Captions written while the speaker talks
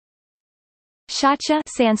Shaucha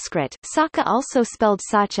Sanskrit, Saka also spelled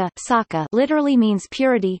Sacha, Saka literally means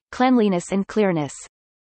purity, cleanliness and clearness.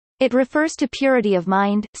 It refers to purity of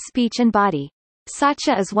mind, speech and body.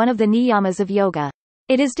 Sacha is one of the niyamas of yoga.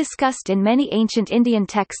 It is discussed in many ancient Indian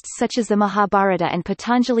texts such as the Mahabharata and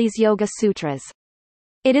Patanjali's Yoga Sutras.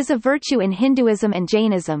 It is a virtue in Hinduism and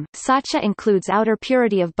Jainism. Sacha includes outer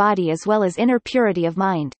purity of body as well as inner purity of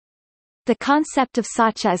mind. The concept of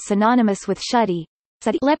Sacha is synonymous with Shuddhi.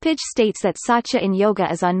 Lepage states that Sacha in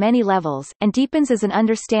yoga is on many levels, and deepens as an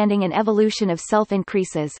understanding and evolution of self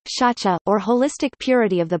increases. Shaucha, or holistic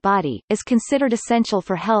purity of the body, is considered essential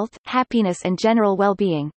for health, happiness and general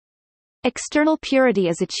well-being. External purity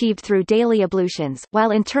is achieved through daily ablutions, while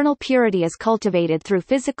internal purity is cultivated through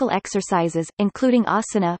physical exercises, including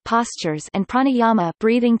asana postures and pranayama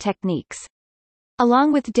breathing techniques.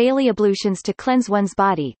 Along with daily ablutions to cleanse one's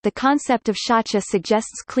body, the concept of Shaucha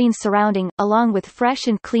suggests clean surrounding, along with fresh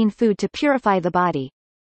and clean food to purify the body.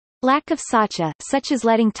 Lack of Sacha, such as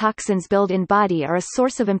letting toxins build in body, are a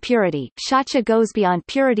source of impurity. Shaucha goes beyond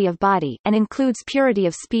purity of body, and includes purity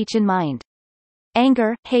of speech and mind.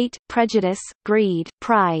 Anger, hate, prejudice, greed,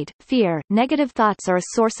 pride, fear, negative thoughts are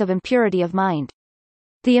a source of impurity of mind.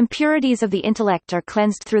 The impurities of the intellect are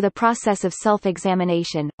cleansed through the process of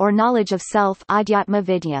self-examination, or knowledge of self adhyatma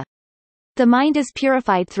vidya. The mind is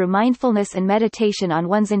purified through mindfulness and meditation on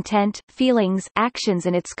one's intent, feelings, actions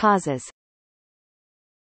and its causes.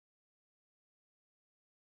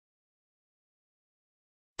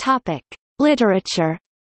 Topic: Literature.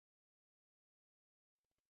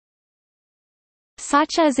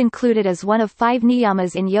 Sacha is included as one of 5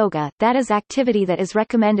 niyamas in yoga, that is, activity that is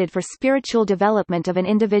recommended for spiritual development of an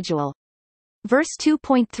individual. Verse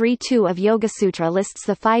 2.32 of Yoga Sutra lists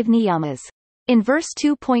the 5 niyamas. In verse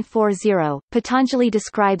 2.40, Patanjali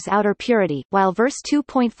describes outer purity, while verse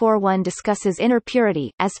 2.41 discusses inner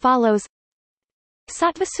purity, as follows: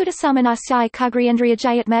 Sattvasudasamanasya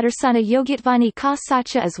Kagriendriyajayat Madarsana Yogitvani Ka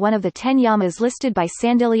Sacha is one of the 10 yamas listed by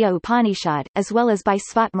Sandilya Upanishad, as well as by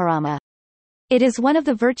Svatmarama. It is one of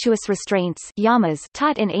the virtuous restraints yamas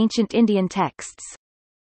taught in ancient Indian texts.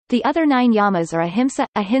 The other 9 yamas are ahimsa,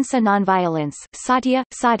 ahimsa nonviolence, satya,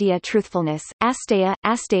 satya truthfulness, asteya,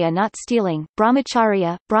 asteya not stealing,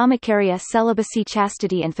 brahmacharya, brahmacharya celibacy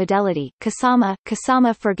chastity and fidelity, kasama,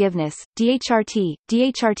 kasama forgiveness, dhrt,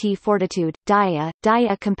 dhrt fortitude, daya,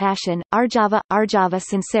 daya compassion, arjava, arjava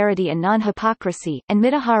sincerity and non-hypocrisy, and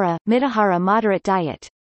mitahara, mitahara moderate diet.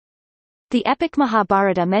 The epic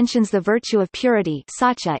Mahabharata mentions the virtue of purity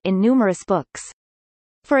Sacha in numerous books.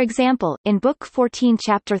 For example, in Book 14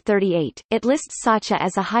 Chapter 38, it lists Sacha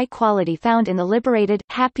as a high quality found in the liberated,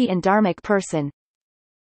 happy and dharmic person.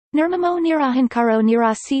 Nirmamo nirahankaro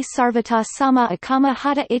nirasi sarvata sama akama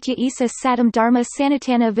hata itya isa satam dharma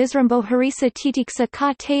sanatana visrambo harisa titiksa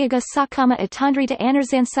ka tayaga sakama atandrita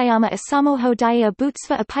anarzansayama asamoho daya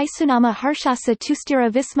bhutsva apaisunama harshasa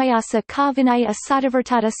tustira vismayasa ka vinaya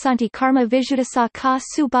asadavartata santi karma vijudasa ka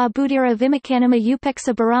subha buddhira vimakanama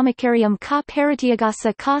upeksa baramakaryam ka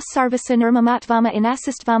paratyagasa ka sarvasa nirmamatvama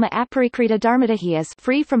inasistvama aparikrita dharmata. He is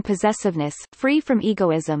free from possessiveness, free from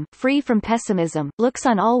egoism, free from pessimism, looks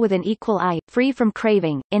on all with an equal eye, free from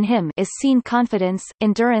craving. In him is seen confidence,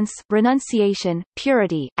 endurance, renunciation,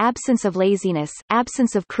 purity, absence of laziness,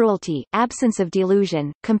 absence of cruelty, absence of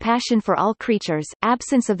delusion, compassion for all creatures,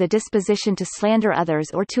 absence of the disposition to slander others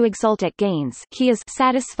or to exult at gains. He is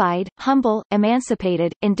satisfied, humble,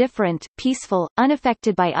 emancipated, indifferent, peaceful,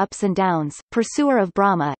 unaffected by ups and downs, pursuer of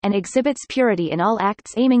Brahma, and exhibits purity in all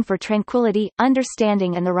acts aiming for tranquility,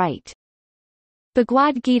 understanding and the right.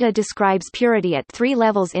 Bhagavad Gita describes purity at 3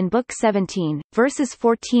 levels in Book 17, verses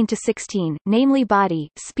 14 to 16, namely body,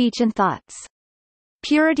 speech and thoughts.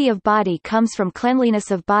 Purity of body comes from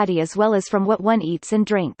cleanliness of body as well as from what one eats and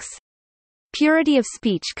drinks. Purity of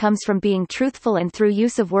speech comes from being truthful and through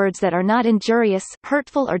use of words that are not injurious,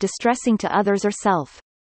 hurtful or distressing to others or self.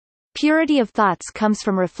 Purity of thoughts comes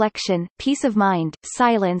from reflection, peace of mind,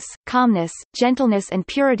 silence, calmness, gentleness and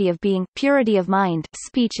purity of being. Purity of mind,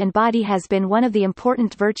 speech and body has been one of the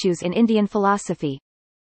important virtues in Indian philosophy.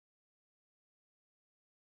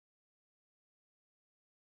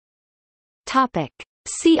 Topic.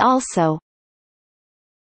 See also: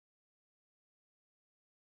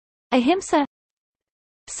 Ahimsa,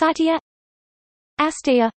 Satya,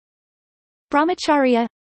 Asteya, Brahmacharya,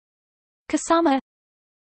 Kasama,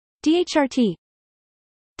 Dhrt,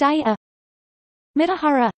 Daya,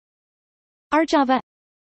 Mitahara, Arjava,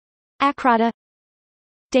 Akrata,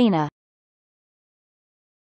 Dana.